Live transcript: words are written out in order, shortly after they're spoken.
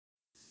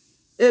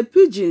A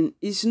pidgin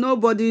is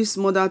nobody's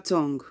mother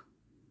tongue,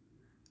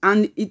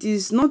 and it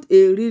is not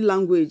a real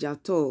language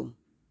at all.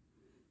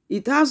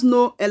 It has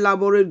no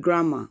elaborate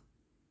grammar.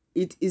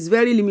 It is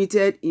very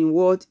limited in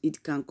what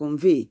it can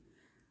convey,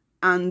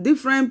 and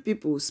different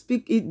people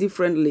speak it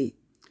differently.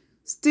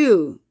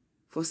 Still,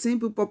 for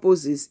simple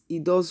purposes,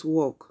 it does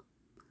work.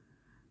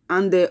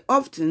 And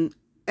often,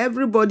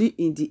 everybody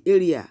in the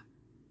area,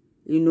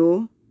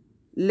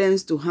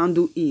 learns to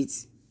handle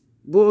it.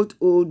 Both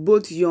old,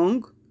 both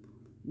young,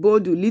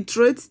 both the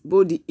literate,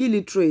 both the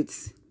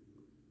illiterate.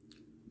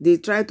 They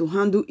try to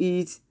handle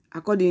it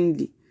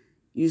accordingly.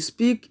 You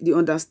speak, they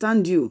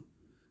understand you.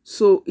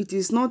 So it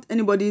is not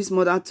anybody's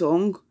mother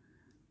tongue,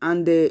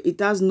 and it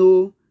has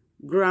no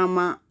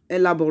grammar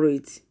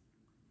elaborate.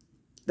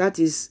 That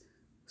is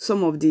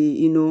some of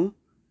the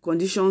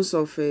conditions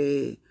of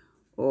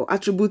or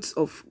attributes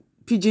of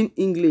pidgin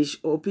English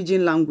or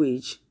pidgin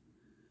language.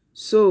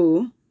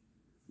 So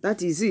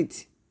that is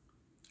it.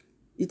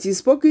 It is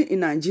spoken in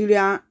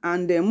Nigeria,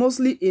 and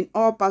mostly in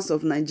all parts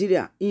of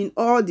Nigeria, in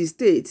all the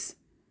states.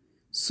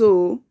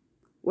 So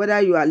whether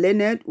you are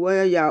learned,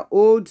 whether you are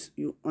old,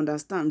 you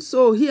understand.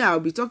 So here I'll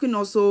be talking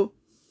also,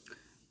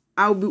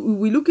 we'll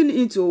be looking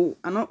into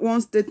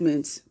one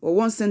statement or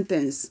one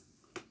sentence.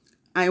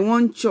 I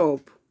want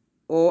chop,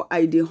 or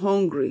I dey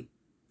hungry.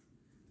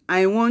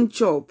 I want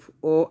chop,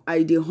 or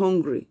I dey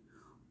hungry.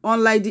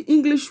 Unlike the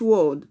English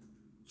word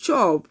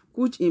chop,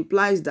 which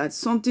implies that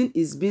something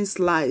is being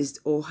sliced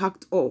or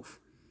hacked off,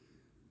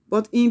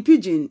 but in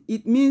pidgin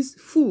it means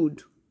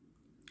food.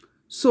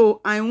 So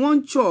I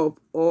want chop,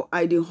 or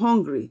I dey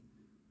hungry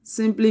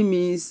simply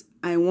means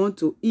I want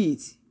to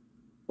eat,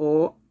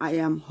 or I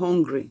am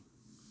hungry.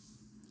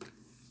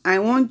 I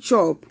want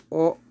chop,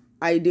 or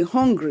I dey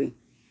hungry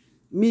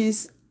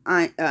means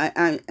I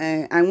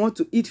want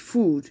to eat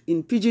food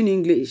in pidgin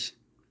English.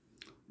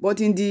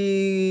 But in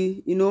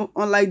the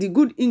unlike the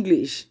good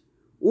English,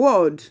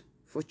 word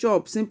for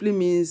chop simply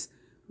means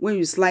when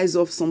you slice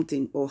off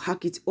something or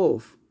hack it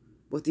off.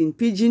 But in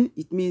pidgin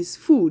it means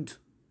food.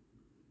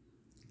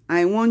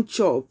 I want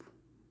chop,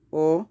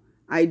 or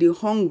I dey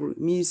hungry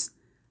means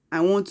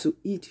I want to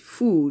eat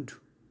food.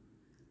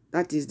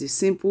 That is the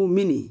simple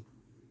meaning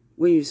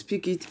when you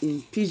speak it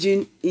in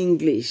pidgin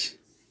English.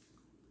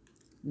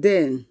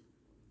 Then,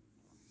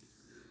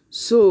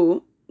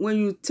 so when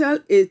you tell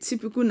a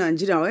typical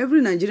Nigerian or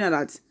every Nigerian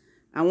that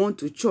I want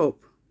to chop,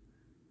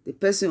 the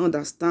person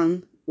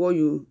understand what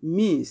you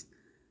mean,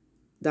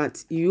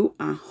 that you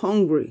are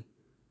hungry.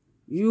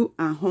 You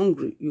are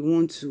hungry. You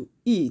want to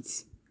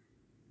eat.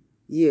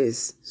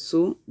 Yes,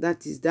 so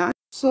that is that.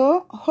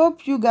 So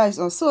hope you guys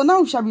are. So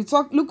now we shall be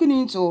looking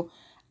into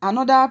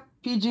another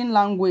pidgin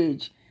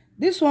language.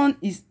 This one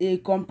is a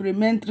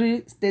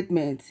complimentary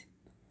statement.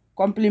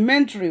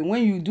 Complimentary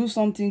when you do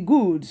something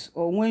good,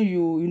 or when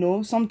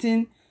you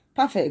something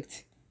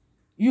perfect.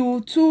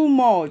 You too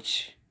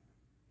much.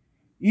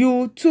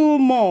 You too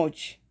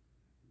much.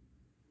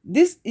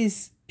 This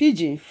is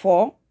pidgin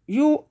for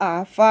you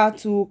are far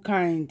too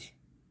kind.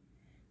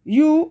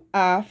 You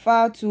are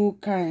far too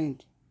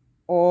kind,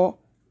 or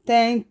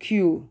thank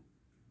you.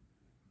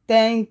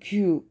 Thank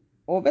you,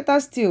 or better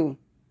still,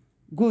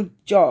 good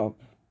job.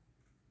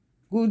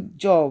 Good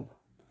job.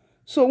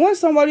 So when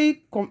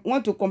somebody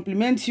want to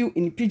compliment you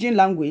in pidgin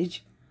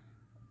language,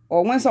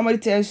 or when somebody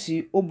tells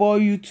you, oh boy,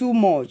 you too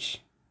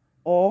much,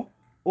 or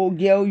oh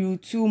girl, you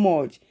too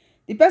much,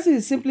 the person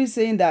is simply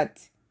saying that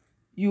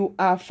you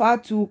are far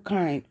too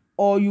kind,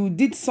 or you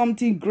did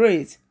something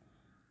great,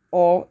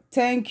 or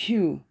thank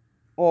you,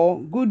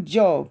 or good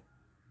job,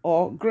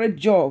 or great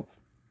job.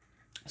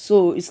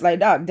 So it's like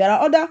that. There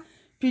are other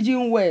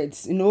pidgin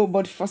words,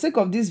 but for sake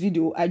of this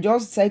video, I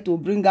just decided to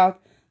bring out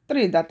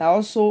 3 that are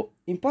also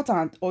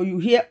important, or you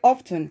hear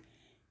often.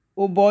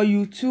 Oh boy,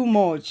 you too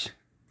much.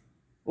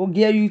 Oh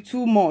girl, you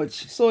too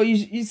much. So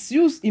it's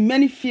used in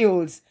many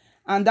fields,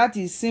 and that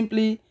is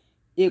simply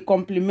a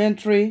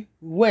complimentary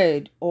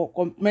word or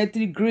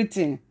complimentary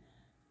greeting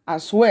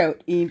as well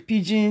in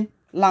pidgin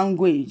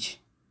language.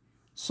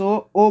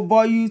 So, oh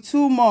boy, you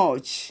too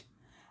much.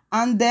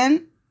 And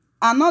then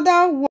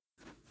another word.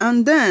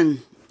 And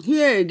then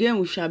here again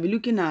we shall be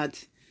looking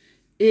at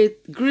a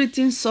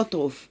greeting sort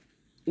of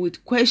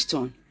with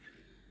question.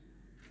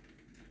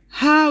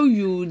 How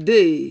you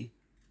dey?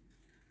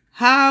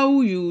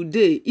 How you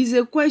dey is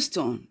a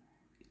question.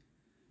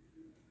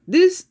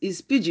 This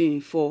is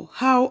pidgin for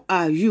how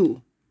are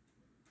you,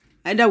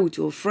 either with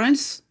your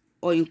friends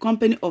or in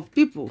company of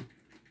people.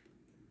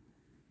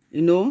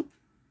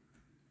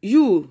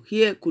 You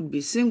here could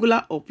be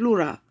singular or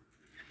plural.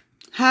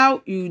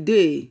 How you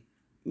dey?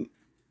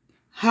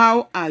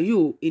 How are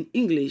you in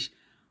English?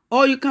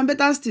 Or you can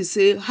better still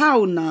say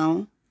how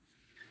now?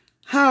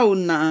 How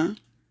now?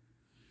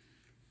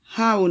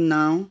 How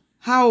now?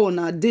 How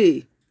una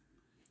dey?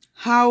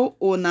 How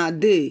una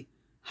dey?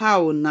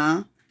 How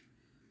now?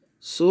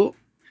 So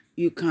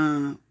you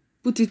can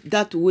put it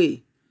that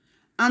way.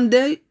 And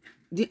then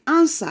the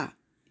answer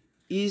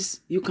is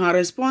you can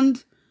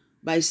respond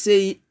by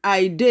saying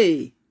I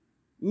dey,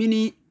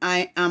 meaning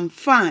I am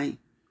fine.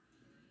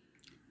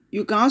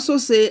 You can also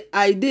say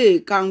I dey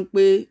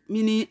kampe,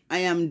 meaning I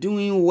am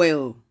doing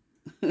well.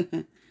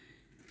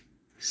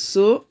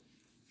 So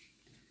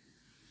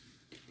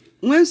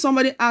when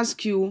somebody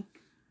asks you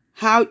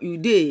how you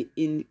dey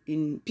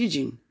in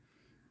Pidgin,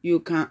 you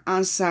can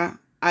answer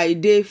I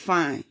dey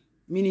fine,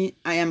 meaning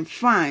I am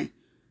fine,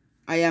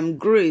 I am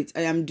great,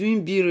 I am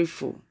doing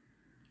beautiful,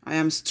 I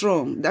am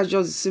strong. That's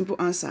just a simple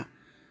answer.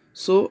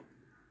 So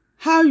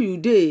how you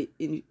dey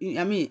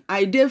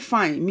I dey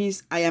fine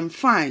means I am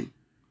fine.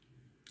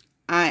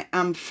 I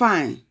am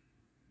fine.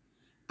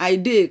 I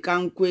dey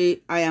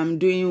kampe, I am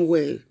doing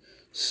well.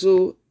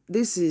 So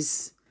this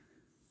is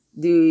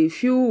the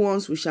few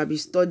ones we shall be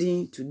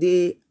studying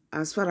today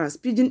as far as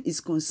Pidgin is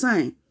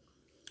concerned.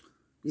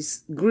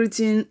 It's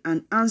greeting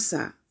and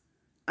answer,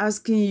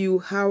 asking you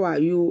how are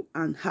you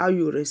and how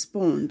you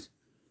respond.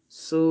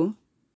 So